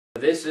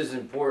This is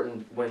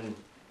important when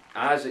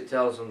Isaac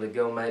tells them to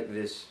go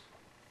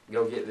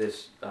get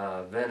this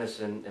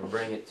venison and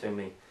bring it to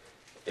me.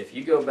 If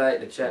you go back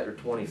to chapter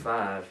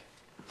 25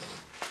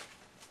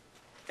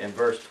 and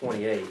verse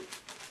 28, it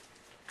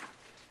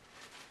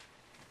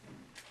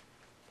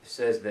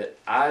says that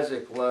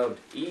Isaac loved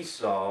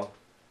Esau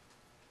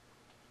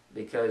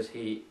because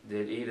he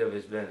did eat of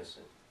his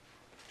venison.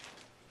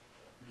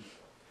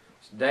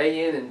 So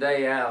day in and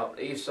day out,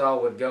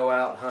 Esau would go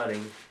out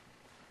hunting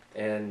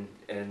and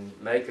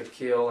make a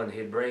kill, and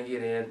he'd bring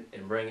it in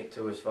and bring it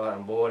to his father.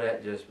 And boy,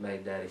 that just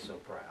made Daddy so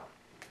proud.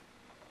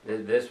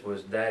 This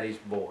was Daddy's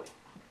boy.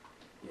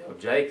 You know,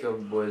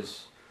 Jacob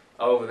was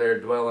over there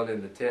dwelling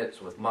in the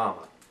tents with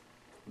Mama,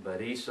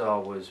 but Esau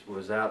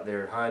was out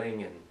there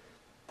hunting and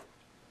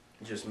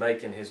just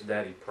making his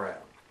daddy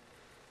proud.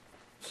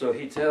 So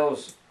he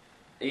tells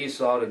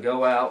Esau to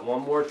go out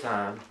one more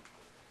time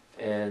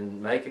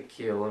and make a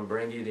kill and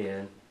bring it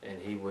in,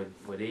 and he would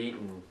eat,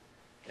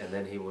 and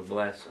then he would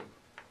bless him.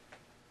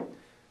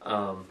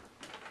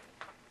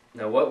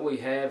 Now what we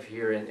have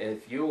here, and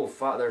if you will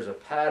find, there's a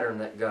pattern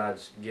that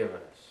God's given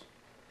us.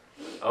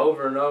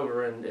 Over and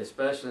over, and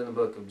especially in the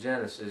book of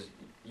Genesis,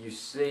 you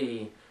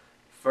see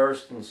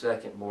first and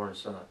second born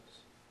sons.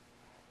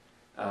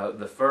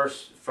 The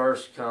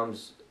first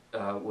comes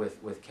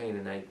with Cain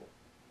and Abel.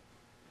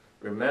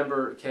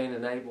 Remember Cain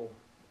and Abel?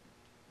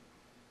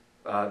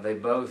 They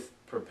both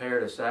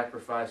prepared a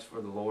sacrifice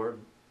for the Lord,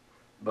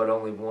 but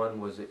only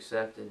one was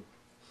accepted.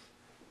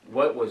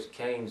 What was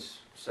Cain's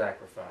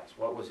sacrifice?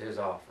 What was his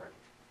offering?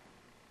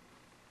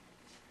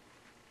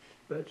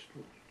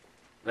 Vegetables.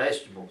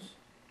 Vegetables.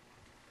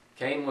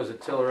 Cain was a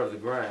tiller of the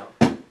ground.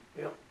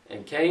 Yep.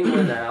 And Cain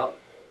went out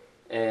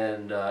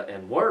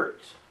and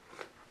worked.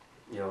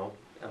 You know,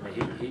 I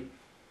mean, he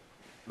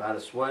by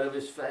the sweat of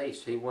his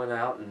face, he went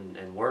out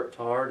and worked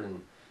hard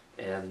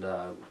and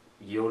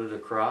yielded a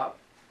crop,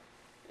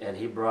 and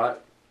he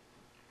brought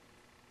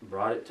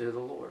it to the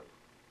Lord.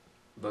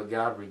 But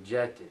God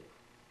rejected it.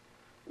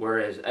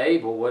 Whereas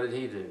Abel, what did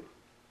he do?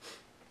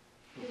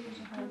 He was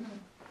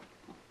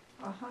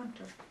a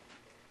hunter.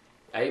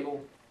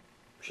 Abel?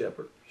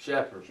 Shepherd.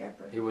 Shepherd.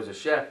 Shepherd. He was a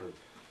shepherd.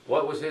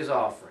 What was his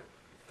offering?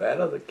 Fat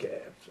of the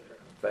calves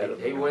there.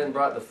 He went and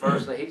brought the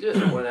first thing. He just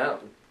went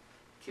out and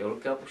killed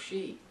a couple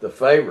sheep. The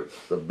favorites,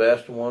 the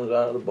best ones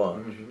out of the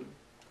bunch. Mm-hmm.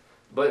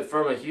 But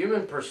from a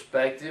human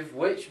perspective,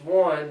 which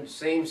one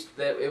seems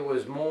that it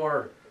was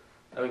more,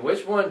 I mean,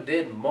 which one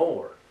did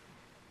more?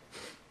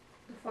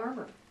 The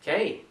farmer.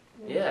 Cain.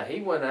 Yeah,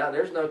 he went out.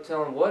 There's no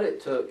telling what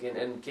it took.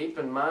 And keep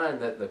in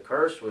mind that the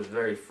curse was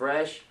very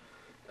fresh.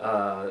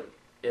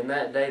 In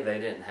that day, they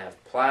didn't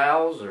have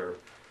plows or,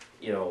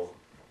 you know,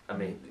 I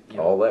mean,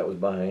 all that was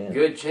by hand.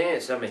 Good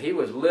chance. I mean, he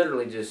was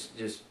literally just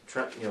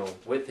trying, you know,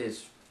 with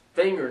his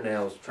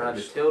fingernails trying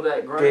to till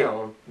that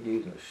ground,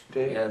 using a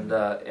stick,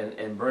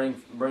 and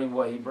bring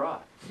what he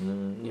brought.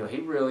 Mm-hmm. You know, he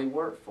really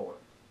worked for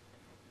it.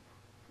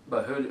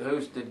 But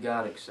whose did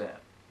God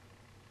accept?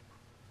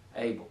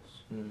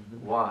 Abel's.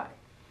 Mm-hmm. Why?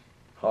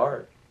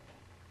 Heart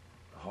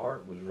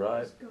was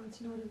right.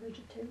 God's not a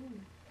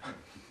vegetarian.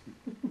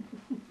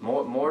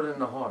 More than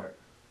the heart.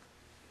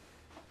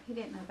 He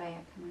didn't obey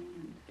a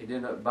command. He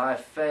didn't. By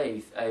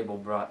faith, Abel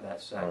brought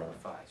that sacrifice.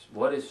 Right.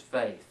 What is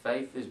faith?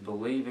 Faith is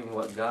believing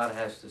what God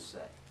has to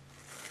say.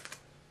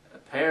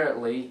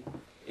 Apparently,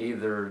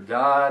 either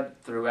God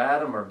through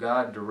Adam or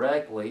God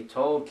directly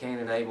told Cain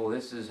and Abel,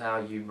 "This is how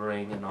you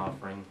bring an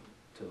offering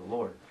to the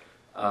Lord."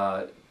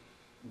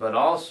 But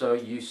also,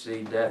 you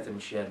see death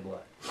and shed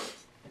blood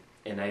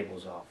in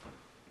Abel's offering,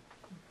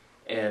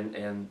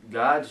 and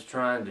God's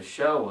trying to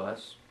show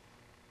us.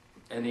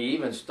 And he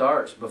even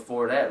starts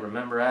before that.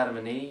 Remember Adam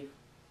and Eve?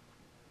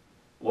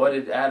 What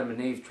did Adam and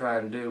Eve try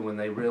and do when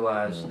they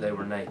realized they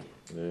were naked?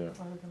 Yeah.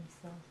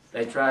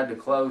 They tried to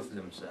clothe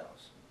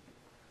themselves.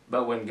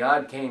 But when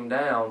God came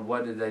down,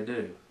 what did they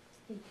do?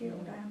 He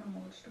killed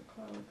animals to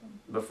clothe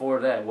them. Before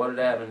that, what did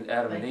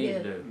Adam and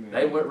Eve do?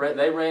 They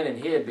ran and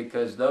hid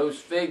because those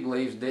fig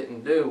leaves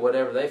didn't do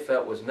whatever they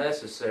felt was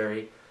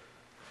necessary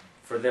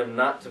for them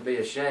not to be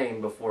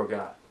ashamed before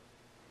God.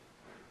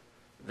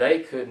 They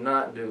could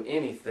not do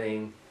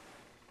anything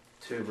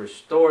to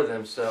restore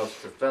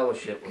themselves to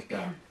fellowship with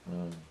God.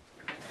 Mm.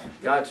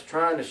 God's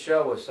trying to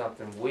show us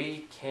something.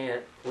 We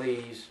can't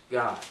please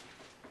God.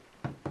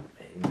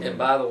 Amen. And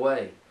by the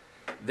way,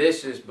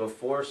 this is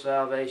before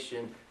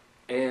salvation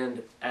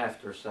and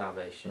after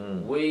salvation.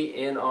 Mm. We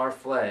in our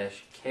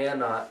flesh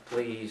cannot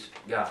please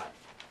God.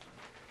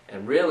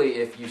 And really,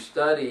 if you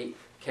study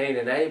Cain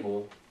and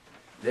Abel,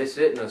 this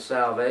isn't a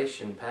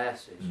salvation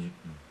passage.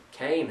 Mm-hmm.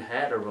 Cain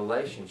had a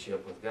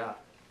relationship with God.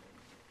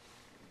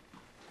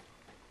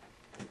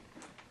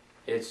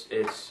 It's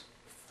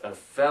a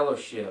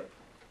fellowship.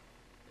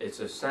 It's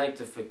a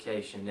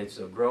sanctification. It's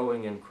a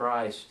growing in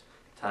Christ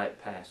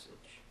type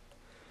passage.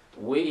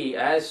 We,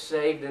 as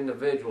saved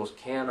individuals,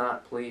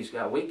 cannot please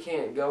God. We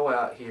can't go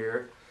out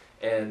here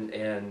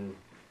and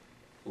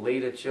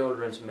lead a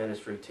children's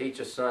ministry, teach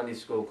a Sunday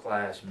school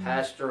class,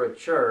 pastor a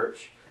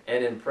church,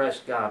 and impress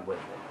God with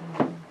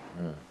it.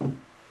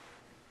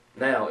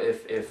 Now,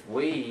 if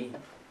we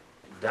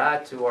die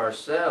to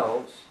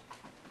ourselves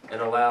and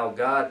allow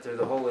God through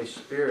the Holy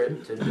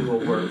Spirit to do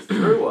a work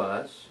through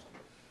us,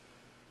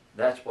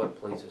 that's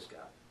what pleases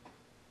God.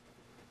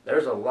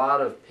 There's a lot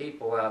of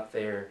people out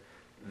there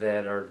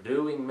that are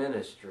doing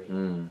ministry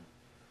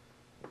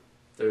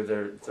through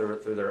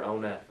their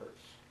own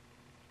efforts,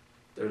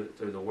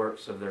 through the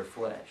works of their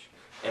flesh.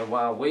 And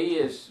while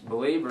we as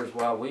believers,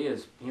 while we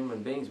as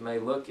human beings may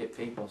look at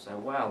people and say,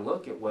 wow,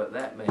 look at what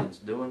that man's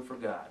doing for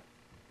God.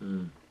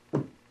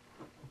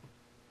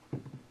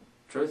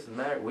 Truth of the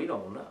matter, we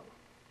don't know.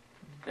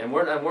 And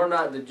we're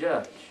not the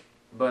judge.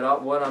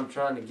 But what I'm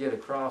trying to get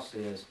across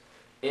is,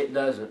 it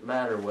doesn't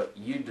matter what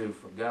you do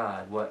for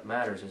God. What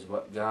matters is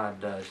what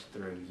God does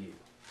through you.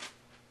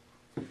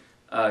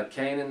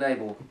 Cain and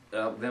Abel.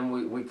 Then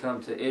we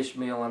come to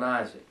Ishmael and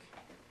Isaac.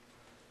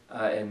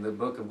 And the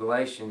book of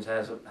Galatians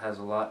has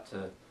a lot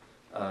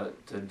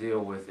to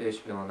deal with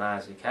Ishmael and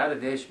Isaac. How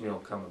did Ishmael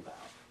come about?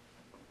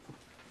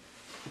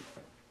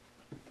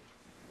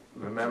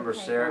 Remember,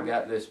 Sarah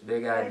got this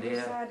big They idea.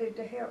 decided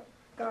to help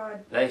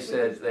God. They with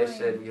said, his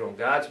plan.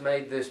 God's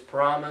made this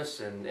promise,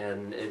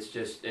 and it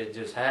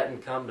just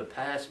hadn't come to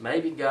pass.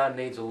 Maybe God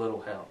needs a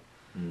little help.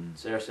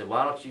 Sarah said,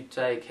 why don't you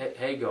take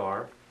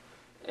Hagar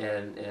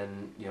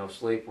and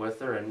sleep with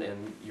her,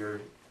 and you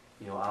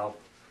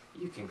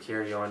can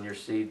carry on your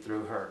seed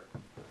through her.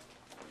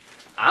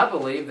 I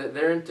believe that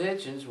their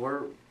intentions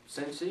were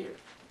sincere.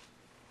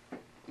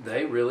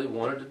 They really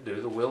wanted to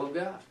do the will of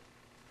God.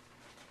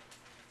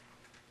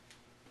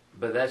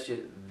 But that's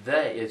just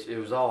it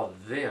was all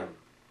them.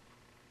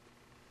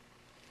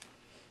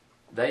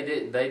 They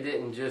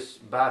didn't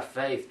just by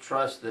faith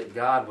trust that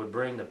God would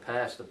bring to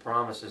pass the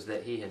promises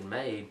that He had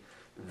made.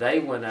 They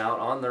went out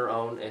on their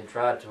own and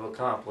tried to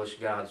accomplish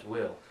God's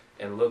will.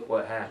 And look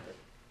what happened.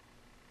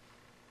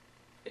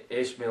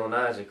 Ishmael and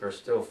Isaac are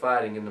still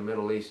fighting in the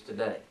Middle East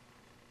today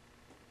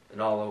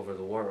and all over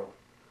the world.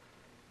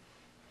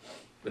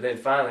 But then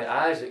finally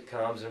Isaac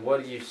comes, and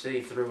what do you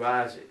see through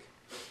Isaac?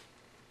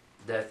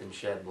 Death and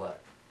shed blood.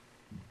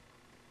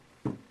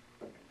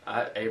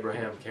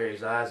 Abraham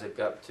carries Isaac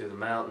up to the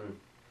mountain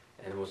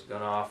and was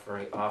going to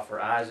offer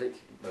Isaac,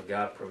 but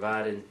God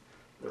provided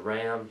the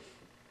ram,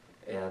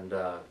 and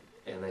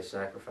they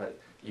sacrificed.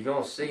 You're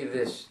going to see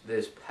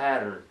this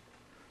pattern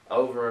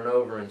over and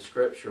over in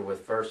Scripture with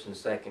first and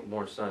second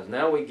born sons.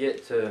 Now we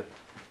get to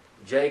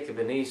Jacob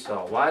and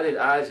Esau. Why did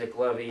Isaac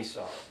love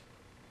Esau?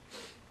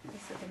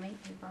 Because of the meat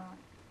he brought.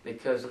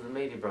 Because of the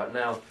meat he brought.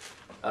 Now,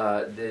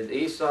 did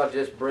Esau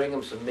just bring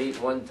him some meat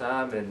one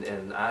time,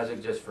 and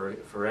Isaac just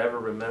forever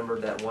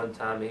remembered that one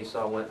time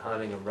Esau went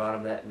hunting and brought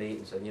him that meat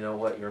and said, you know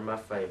what, you're my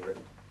favorite?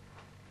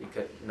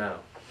 Because no.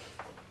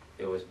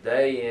 It was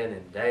day in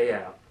and day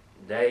out.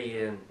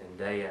 Day in and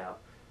day out.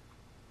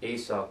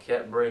 Esau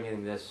kept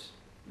bringing this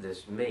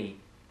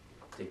meat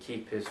to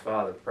keep his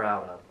father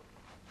proud of him.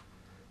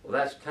 Well,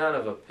 that's kind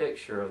of a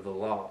picture of the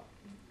law.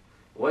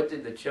 What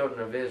did the children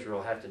of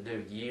Israel have to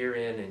do year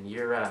in and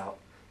year out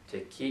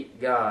to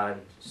keep God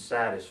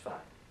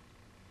satisfied?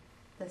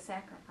 The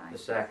sacrifice. The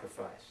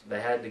sacrifice. They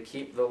had to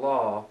keep the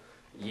law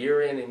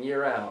year in and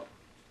year out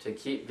to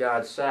keep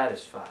God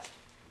satisfied.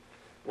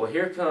 Well,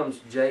 here comes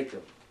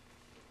Jacob.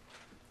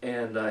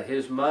 And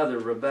his mother,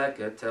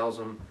 Rebecca, tells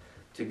him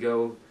to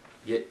go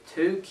get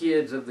 2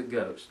 kids of the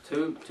goats,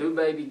 two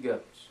baby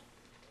goats.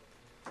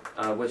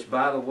 Which,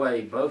 by the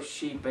way, both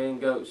sheep and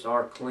goats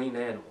are clean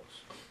animals.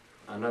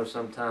 I know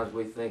sometimes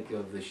we think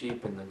of the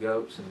sheep and the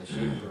goats, and the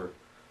sheep are,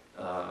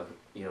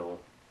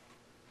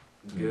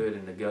 good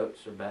and the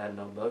goats are bad.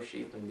 No, both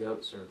sheep and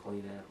goats are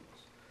clean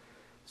animals.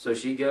 So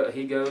he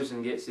goes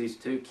and gets these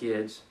 2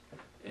 kids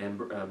and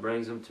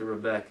brings them to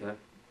Rebecca.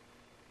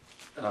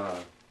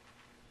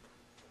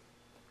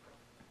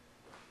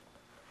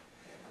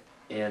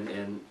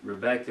 And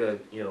Rebecca,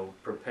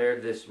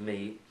 prepared this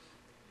meat,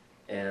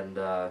 and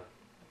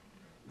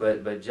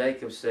but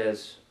Jacob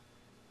says,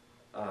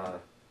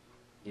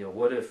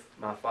 what if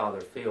my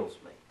father feels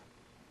me?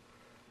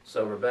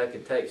 So Rebecca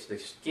takes the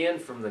skin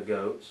from the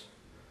goats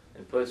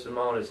and puts them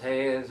on his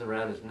hands,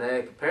 around his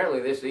neck. Apparently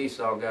this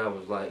Esau guy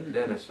was like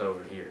Dennis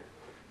over here.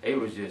 He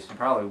was just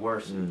probably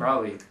worse,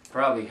 probably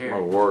hairy.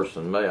 Or worse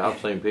than me. I've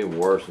seen people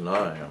worse than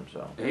I am.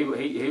 So He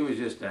was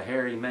just a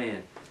hairy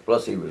man.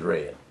 plus he was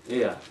red.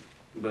 Yeah,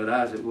 but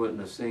Isaac wouldn't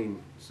have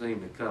seen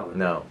the color.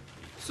 No.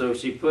 So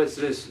she puts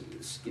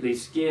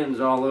these skins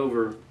all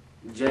over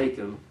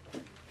Jacob,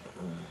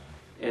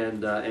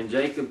 and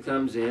Jacob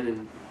comes in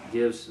and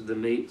gives the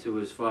meat to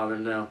his father.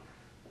 Now,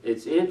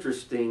 it's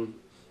interesting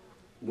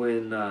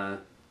when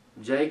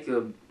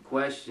Jacob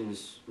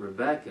questions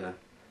Rebekah,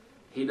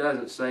 he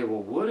doesn't say,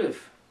 "Well, what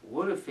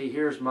if he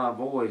hears my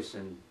voice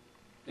and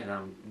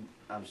I'm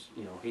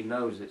he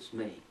knows it's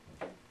me."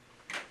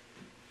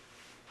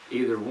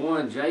 Either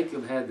one,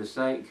 Jacob had the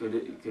same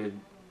could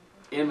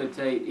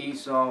imitate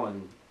Esau,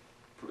 and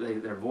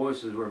their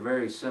voices were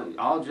very similar.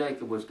 All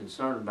Jacob was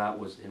concerned about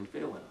was him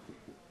feeling him.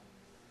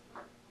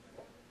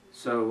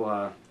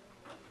 So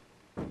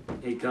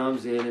he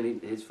comes in,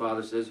 and his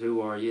father says,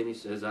 "Who are you?" And he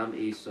says, "I'm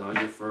Esau,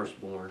 your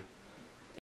firstborn."